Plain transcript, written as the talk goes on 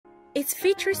Its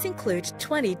features include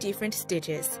 20 different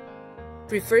stitches,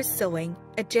 reverse sewing,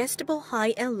 adjustable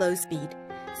high and low speed,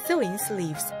 sewing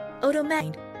sleeves,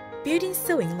 automatic, built-in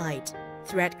sewing light,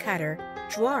 thread cutter,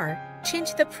 drawer,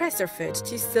 change the presser foot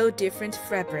to sew different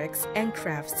fabrics and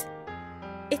crafts.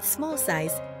 It's small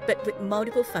size, but with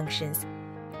multiple functions.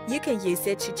 You can use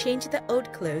it to change the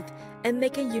old cloth and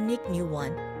make a unique new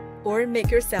one, or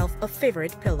make yourself a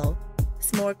favorite pillow,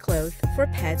 small clothes for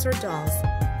pets or dolls,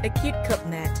 a cute cup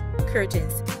mat,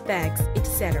 curtains, bags,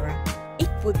 etc. It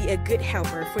would be a good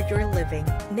helper for your living.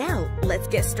 Now, let's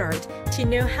get started to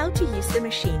know how to use the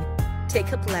machine.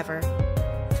 Take up lever,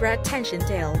 thread tension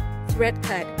dial, thread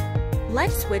cut,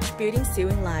 light switch built-in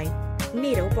sewing line,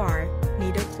 needle bar,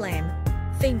 needle clamp,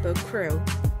 thimble screw,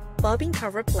 bobbin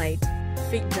cover plate,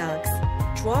 feed dogs,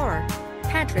 drawer,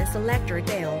 pattern selector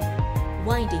dial,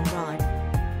 winding rod,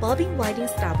 bobbin winding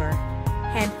stopper,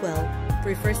 hand wheel,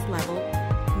 reverse level,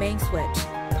 main switch,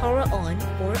 power on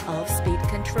or off speed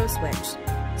control switch,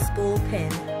 spool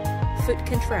pin, foot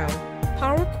control,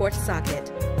 power cord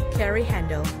socket, carry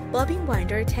handle, bobbin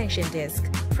winder tension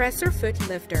disc, presser foot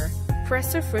lifter,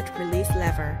 presser foot release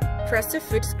lever, presser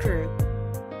foot screw,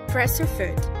 presser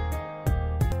foot.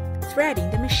 Threading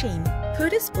the machine,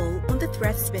 put a spool on the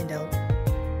thread spindle.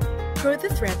 Pull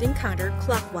the threading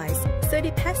counterclockwise so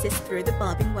it passes through the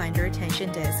bobbin winder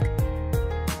tension disc.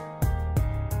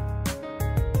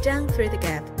 Down through the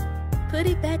gap. Put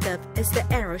it back up as the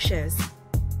arrow shows.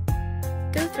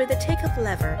 Go through the take-up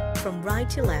lever from right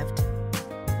to left.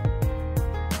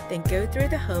 Then go through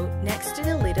the hole next to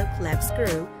the little clamp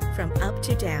screw from up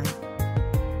to down.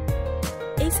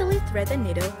 Easily thread the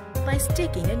needle by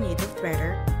sticking the needle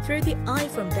threader through the eye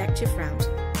from back to front.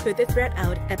 Put the thread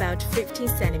out about 15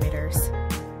 centimeters.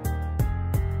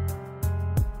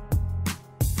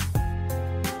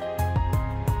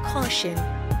 Caution!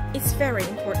 It's very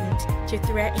important to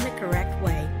thread in the correct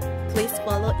way. Please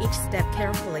follow each step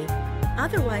carefully,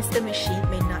 otherwise the machine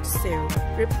may not sew.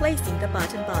 Replacing the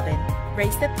bottom bobbin,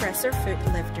 raise the presser foot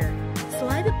lifter,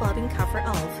 slide the bobbin cover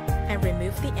off, and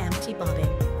remove the empty bobbin.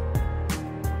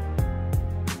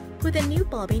 Put the new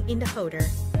bobbin in the holder,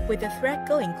 with the thread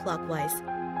going clockwise.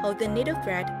 Hold the needle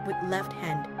thread with left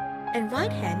hand, and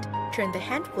right hand turn the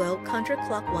hand wheel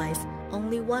counterclockwise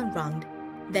only one round.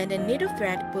 Then the needle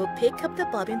thread will pick up the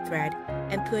bobbin thread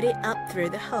and put it up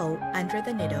through the hole under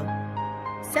the needle.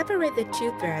 Separate the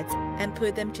two threads and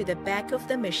put them to the back of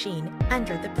the machine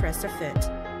under the presser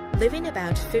foot, leaving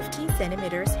about 15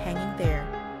 centimeters hanging there.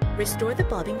 Restore the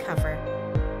bobbin cover.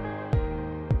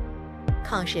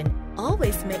 Caution!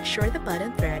 Always make sure the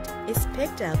bottom thread is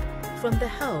picked up from the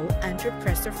hole under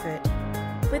presser foot,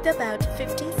 with about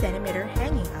 15 centimeters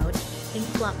hanging out in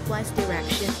clockwise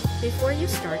direction before you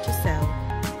start to sew.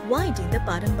 Winding the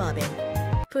bottom bobbin.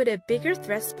 Put a bigger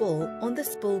thread spool on the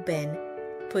spool bin.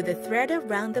 Put the thread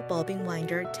around the bobbin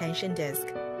winder tension disc.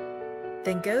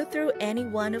 Then go through any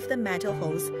one of the metal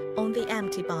holes on the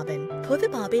empty bobbin. Put the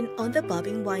bobbin on the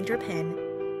bobbin winder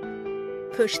pin.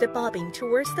 Push the bobbin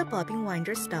towards the bobbin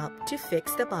winder stop to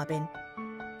fix the bobbin.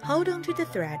 Hold on to the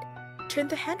thread. Turn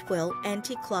the hand wheel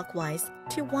anti-clockwise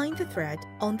to wind the thread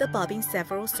on the bobbin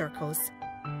several circles.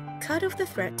 Cut off the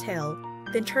thread tail,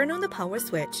 then turn on the power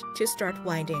switch to start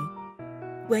winding.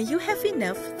 When you have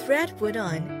enough thread wood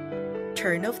on,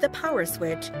 turn off the power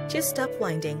switch to stop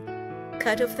winding.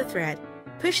 Cut off the thread.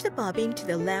 Push the bobbin to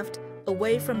the left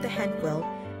away from the hand wheel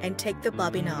and take the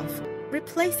bobbin off,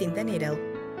 replacing the needle.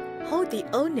 Hold the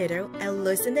old needle and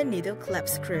loosen the needle clamp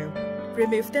screw.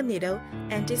 Remove the needle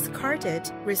and discard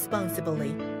it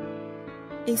responsibly.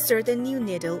 Insert the new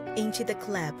needle into the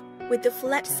clamp with the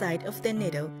flat side of the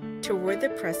needle toward the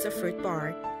presser foot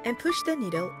bar and push the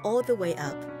needle all the way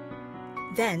up.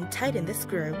 Then tighten the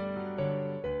screw.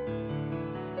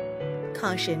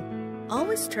 Caution!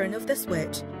 Always turn off the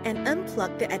switch and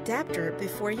unplug the adapter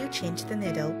before you change the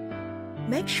needle.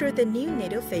 Make sure the new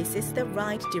needle faces the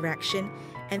right direction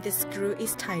and the screw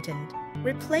is tightened.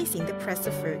 Replacing the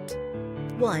presser foot.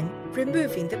 1.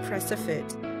 Removing the presser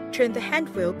foot. Turn the hand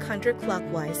wheel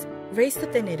counterclockwise. Raise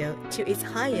up the needle to its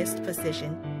highest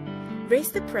position.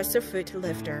 Raise the presser foot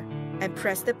lifter and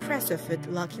press the presser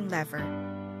foot locking lever.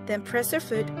 Then presser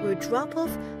foot will drop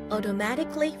off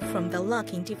automatically from the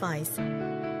locking device.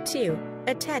 2.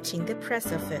 Attaching the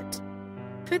presser foot.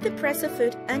 Put the presser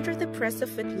foot under the presser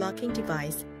foot locking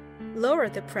device. Lower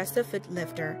the presser foot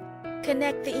lifter.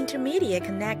 Connect the intermediate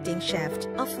connecting shaft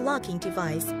of locking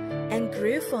device and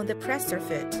groove on the presser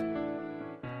foot.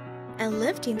 And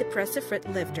lifting the presser foot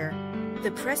lifter,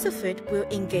 the presser foot will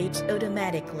engage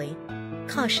automatically.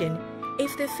 Caution!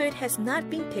 If the foot has not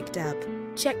been picked up,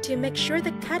 check to make sure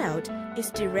the cutout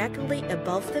is directly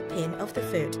above the pin of the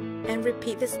foot and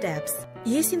repeat the steps.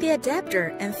 Using the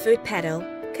adapter and foot pedal,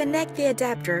 connect the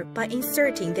adapter by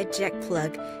inserting the jack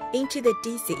plug into the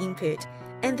DC input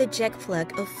and the jack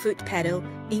plug of foot pedal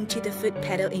into the foot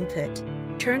pedal input.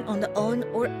 Turn on the on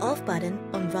or off button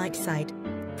on right side.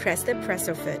 Press the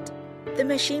presser foot. The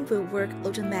machine will work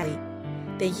automatically.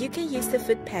 Then you can use the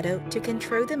foot pedal to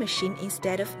control the machine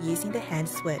instead of using the hand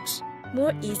switch.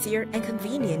 More easier and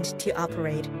convenient to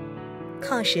operate.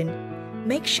 Caution: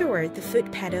 make sure the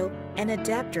foot pedal and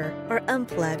adapter are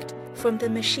unplugged from the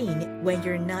machine when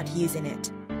you're not using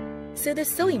it, so the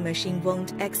sewing machine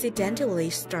won't accidentally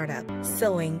start up.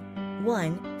 Sewing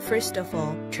 1. First of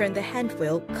all, turn the hand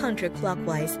wheel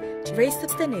counterclockwise to raise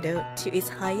the needle to its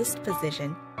highest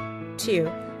position. 2.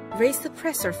 Raise the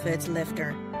presser foot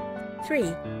lifter.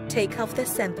 3. Take off the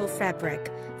sample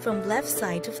fabric from left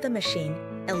side of the machine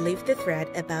and leave the thread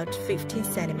about 15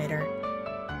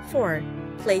 cm. 4.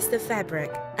 Place the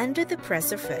fabric under the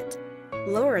presser foot.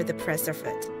 Lower the presser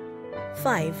foot.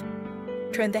 5.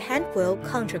 Turn the hand wheel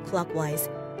counterclockwise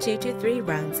 2 to 3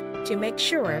 rounds to make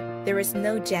sure there is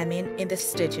no jamming in the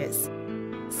stitches.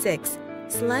 6.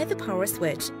 Slide the power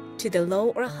switch to the low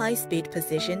or high speed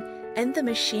position and the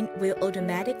machine will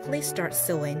automatically start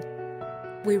sewing.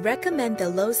 We recommend the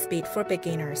low speed for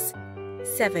beginners.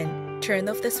 7. Turn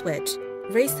off the switch.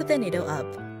 Raise the needle up.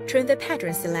 Turn the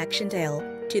pattern selection dial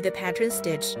to the pattern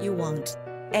stitch you want.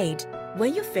 8.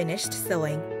 When you've finished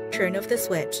sewing, turn off the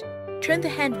switch. Turn the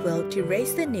hand wheel to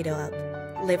raise the needle up.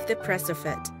 Lift the presser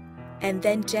foot, and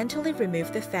then gently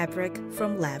remove the fabric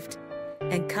from left,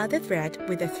 and cut the thread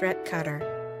with a thread cutter.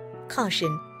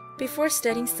 Caution: before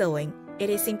starting sewing,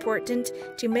 it is important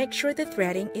to make sure the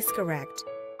threading is correct.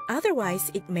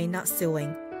 Otherwise, it may not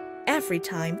sewing. Every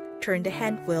time, turn the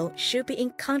hand wheel should be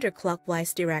in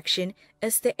counterclockwise direction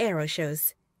as the arrow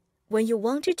shows. When you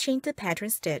want to change the pattern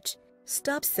stitch,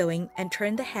 stop sewing and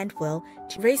turn the hand wheel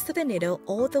to raise the needle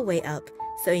all the way up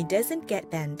so it doesn't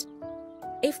get bent.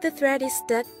 If the thread is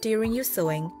stuck during your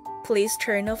sewing, please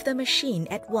turn off the machine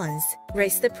at once.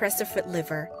 Raise the presser foot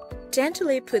lever.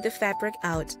 Gently pull the fabric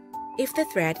out. If the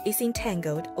thread is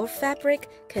entangled or fabric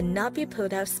cannot be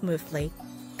pulled out smoothly,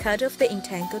 cut off the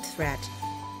entangled thread.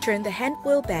 Turn the hand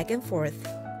wheel back and forth,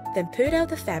 then pull out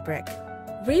the fabric.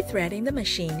 Rethreading the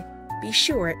machine, be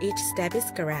sure each step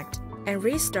is correct, and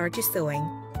restart your sewing.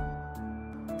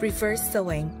 Reverse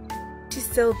sewing. To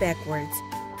sew backwards,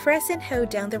 press and hold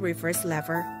down the reverse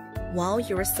lever while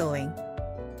you're sewing.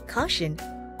 Caution: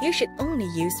 you should only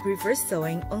use reverse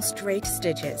sewing on straight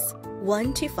stitches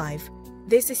 1 to 5.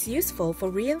 This is useful for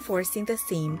reinforcing the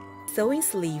seam. Sewing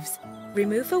sleeves.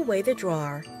 Remove away the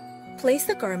drawer. Place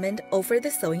the garment over the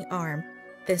sewing arm,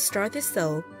 then start the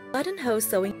sew. Buttonhole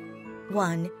sewing.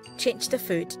 1. Change the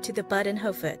foot to the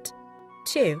buttonhole foot.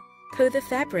 2. Pull the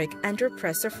fabric under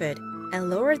presser foot and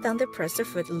lower down the presser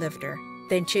foot lifter.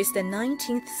 Then choose the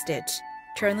 19th stitch.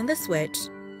 Turn on the switch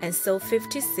and sew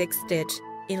 56th stitch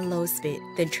in low speed.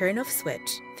 Then turn off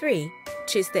switch. 3.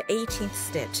 Choose the 18th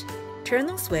stitch. Turn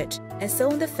on switch and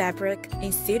sew on the fabric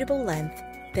in suitable length.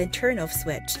 Then turn off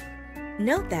switch.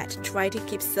 Note that try to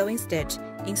keep sewing stitch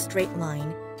in straight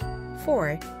line.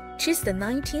 4. Choose the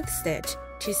 19th stitch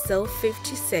to sew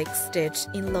 56th stitch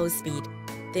in low speed.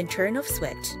 Then turn off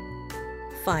switch.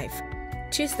 5.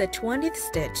 Choose the 20th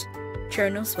stitch.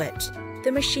 Turn on switch.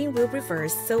 The machine will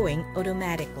reverse sewing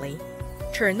automatically.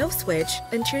 Turn off switch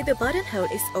until the buttonhole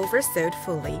is oversewed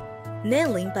fully.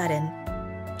 Nailing button.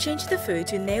 Change the foot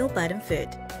to nail button foot.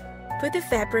 Put the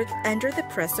fabric under the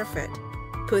presser foot.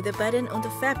 Put the button on the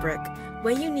fabric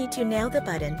when you need to nail the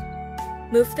button.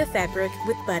 Move the fabric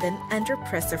with button under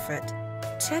presser foot.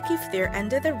 Check if they're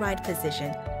under the right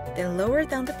position, then lower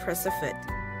down the presser foot.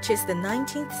 Choose the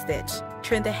 19th stitch.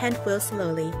 Turn the hand wheel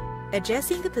slowly,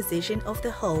 adjusting the position of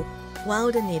the hole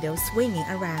while the needle swinging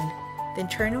around. Then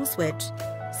turn on switch.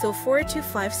 Sew 4 to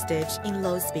 5 stitch in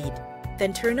low speed.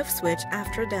 Then turn off switch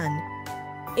after done.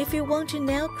 If you want to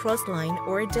nail cross line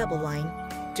or double line,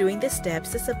 doing the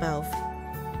steps as above.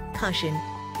 Caution: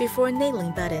 before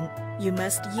nailing button, you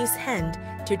must use hand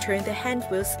to turn the hand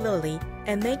wheel slowly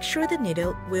and make sure the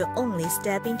needle will only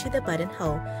step into the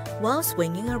buttonhole while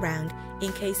swinging around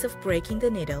in case of breaking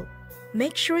the needle.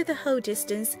 Make sure the hole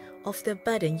distance of the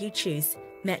button you choose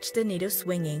match the needle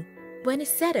swinging when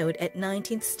it's settled at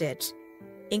 19th stitch.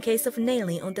 In case of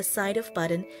nailing on the side of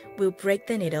button will break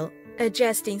the needle.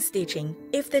 Adjusting stitching.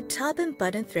 If the top and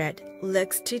button thread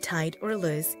looks too tight or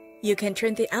loose, you can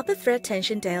turn the upper thread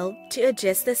tension dial to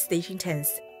adjust the stitching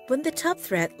tense. When the top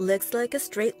thread looks like a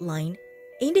straight line,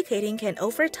 indicating an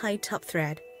over-tight top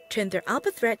thread, turn the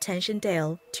upper thread tension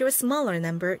dial to a smaller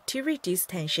number to reduce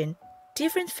tension.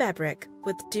 different fabric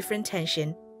with different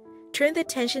tension. Turn the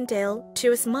tension dial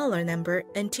to a smaller number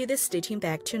until the stitching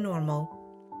back to normal.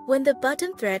 When the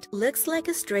bottom thread looks like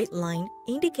a straight line,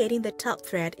 indicating the top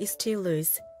thread is too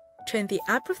loose, turn the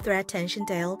upper thread tension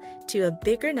dial to a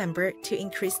bigger number to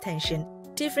increase tension.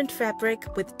 Different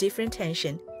fabric with different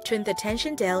tension. Turn the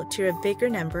tension dial to a bigger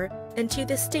number until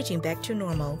the stitching back to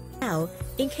normal. Now,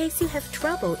 in case you have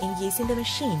trouble in using the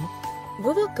machine,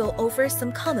 we will go over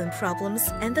some common problems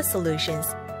and the solutions.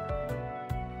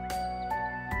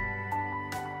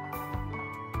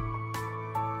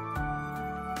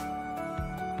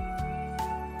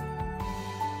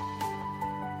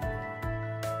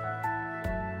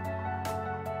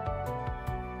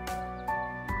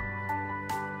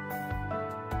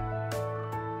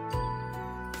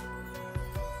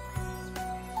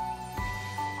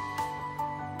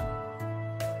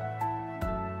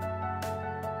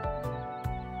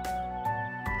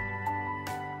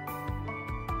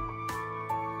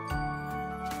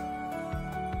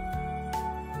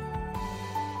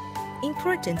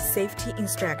 Important safety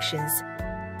instructions.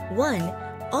 1.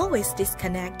 Always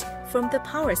disconnect from the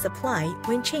power supply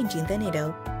when changing the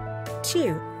needle.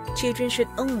 2. Children should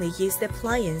only use the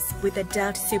appliance with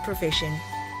adult supervision.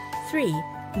 3.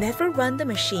 Never run the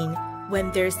machine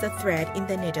when there's a thread in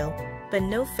the needle, but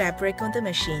no fabric on the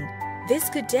machine. This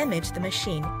could damage the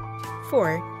machine.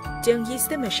 4. Don't use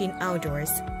the machine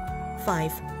outdoors.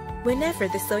 5. Whenever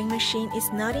the sewing machine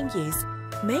is not in use,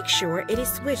 make sure it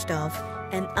is switched off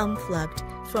and unplugged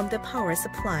from the power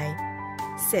supply.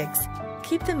 6.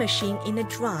 Keep the machine in a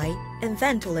dry and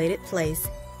ventilated place.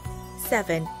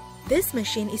 7. This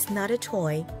machine is not a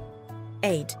toy.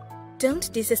 8.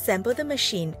 Don't disassemble the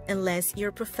machine unless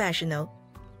you're professional.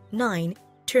 9.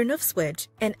 Turn off switch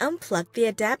and unplug the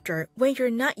adapter when you're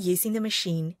not using the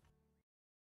machine.